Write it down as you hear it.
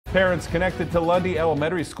Parents connected to Lundy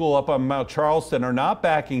Elementary School up on Mount Charleston are not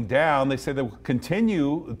backing down. They say they will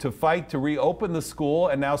continue to fight to reopen the school,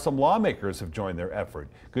 and now some lawmakers have joined their effort.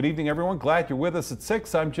 Good evening, everyone. Glad you're with us at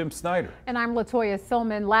 6. I'm Jim Snyder. And I'm Latoya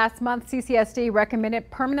Silman. Last month, CCSD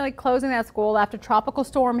recommended permanently closing that school after Tropical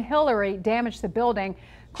Storm Hillary damaged the building.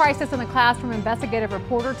 Crisis in the Classroom investigative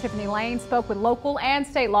reporter Tiffany Lane spoke with local and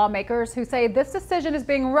state lawmakers who say this decision is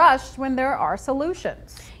being rushed when there are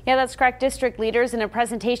solutions. Yeah, that's correct. District leaders in a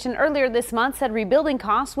presentation earlier this month said rebuilding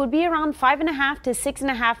costs would be around $5.5 to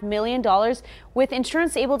 $6.5 million, with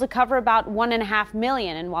insurance able to cover about $1.5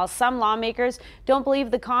 million. And while some lawmakers don't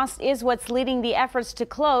believe the cost is what's leading the efforts to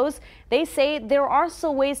close, they say there are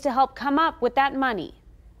still ways to help come up with that money.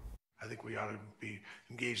 I think we ought to be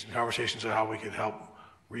engaged in conversations on how we could help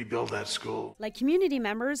rebuild that school. Like community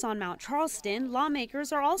members on Mount Charleston,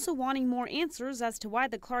 lawmakers are also wanting more answers as to why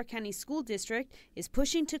the Clark County School District is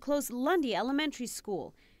pushing to close Lundy Elementary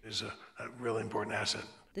School. It is a really important asset.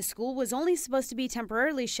 The school was only supposed to be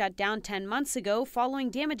temporarily shut down 10 months ago following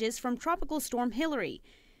damages from Tropical Storm Hillary.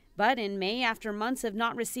 But in May, after months of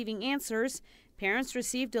not receiving answers, parents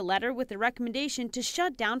received a letter with a recommendation to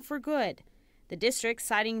shut down for good. The district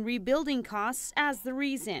citing rebuilding costs as the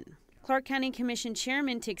reason. Clark County Commission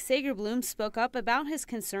Chairman Tick Sagerbloom spoke up about his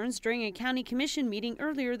concerns during a county commission meeting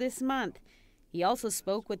earlier this month. He also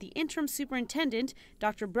spoke with the interim superintendent,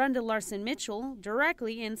 Dr. Brenda Larson-Mitchell,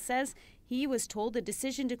 directly and says he was told the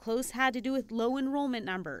decision to close had to do with low enrollment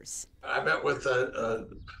numbers. I met with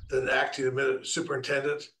the acting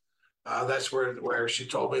superintendent. That's where she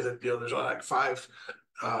told me that there's only like 5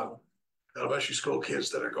 elementary school kids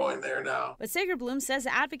that are going there now. But Sagerbloom says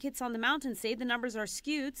advocates on the mountain say the numbers are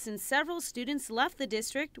skewed since several students left the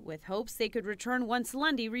district with hopes they could return once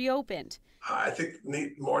Lundy reopened. I think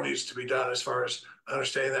more needs to be done as far as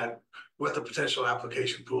understanding that what the potential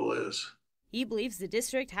application pool is. He believes the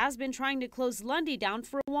district has been trying to close Lundy down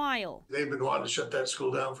for a while. They've been wanting to shut that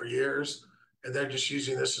school down for years, and they're just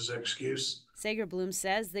using this as an excuse. Sagerbloom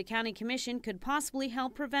says the county commission could possibly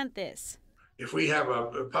help prevent this. If we have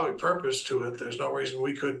a public purpose to it, there's no reason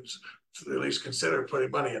we couldn't at least consider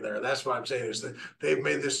putting money in there. And that's what I'm saying is that they've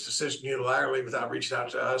made this decision unilaterally without reaching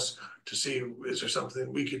out to us to see is there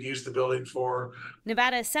something we could use the building for.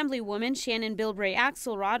 Nevada Assemblywoman Shannon Bilbray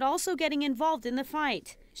Axelrod also getting involved in the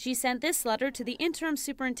fight. She sent this letter to the interim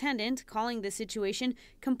superintendent calling the situation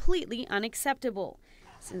completely unacceptable.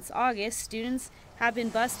 Since August, students have been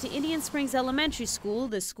bused to Indian Springs Elementary School,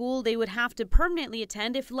 the school they would have to permanently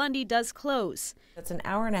attend if Lundy does close. It's an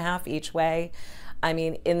hour and a half each way. I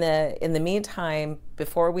mean, in the meantime,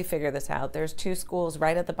 before we figure this out, there's 2 schools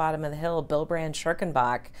right at the bottom of the hill, Bilbray and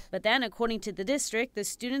Schirkenbach. But then, according to the district, the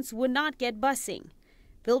students would not get busing.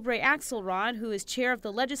 Bilbray Axelrod, who is chair of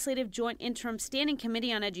the Legislative Joint Interim Standing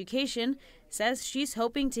Committee on Education, says she's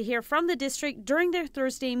hoping to hear from the district during their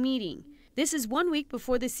Thursday meeting. This is 1 week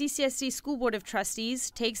before the CCSD School Board of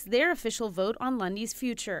Trustees takes their official vote on Lundy's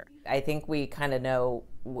future. I think we kind of know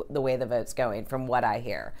the way the vote's going from what I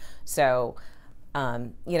hear. So,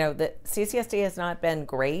 you know, the CCSD has not been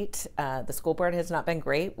great. The school board has not been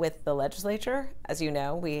great with the legislature. As you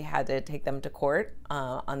know, we had to take them to court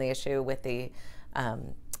on the issue with the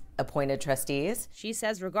appointed trustees. She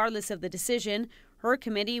says regardless of the decision, her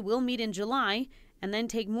committee will meet in July and then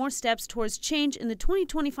take more steps towards change in the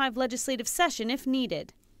 2025 legislative session if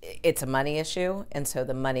needed. It's a money issue, and so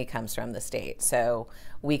the money comes from the state. So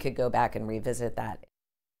we could go back and revisit that.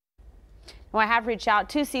 Well, I have reached out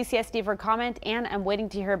to CCSD for comment, and I'm waiting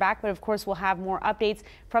to hear back. But of course, we'll have more updates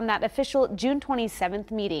from that official June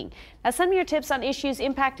 27th meeting. Now, send me your tips on issues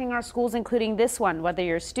impacting our schools, including this one. Whether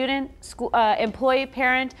you're a student, school, employee,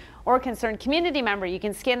 parent, or concerned community member, you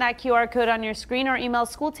can scan that QR code on your screen or email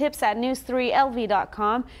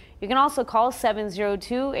schooltips@news3lv.com. You can also call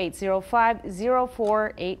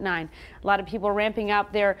 702-805-0489. A lot of people ramping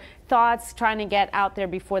up their thoughts, trying to get out there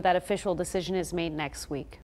before that official decision is made next week.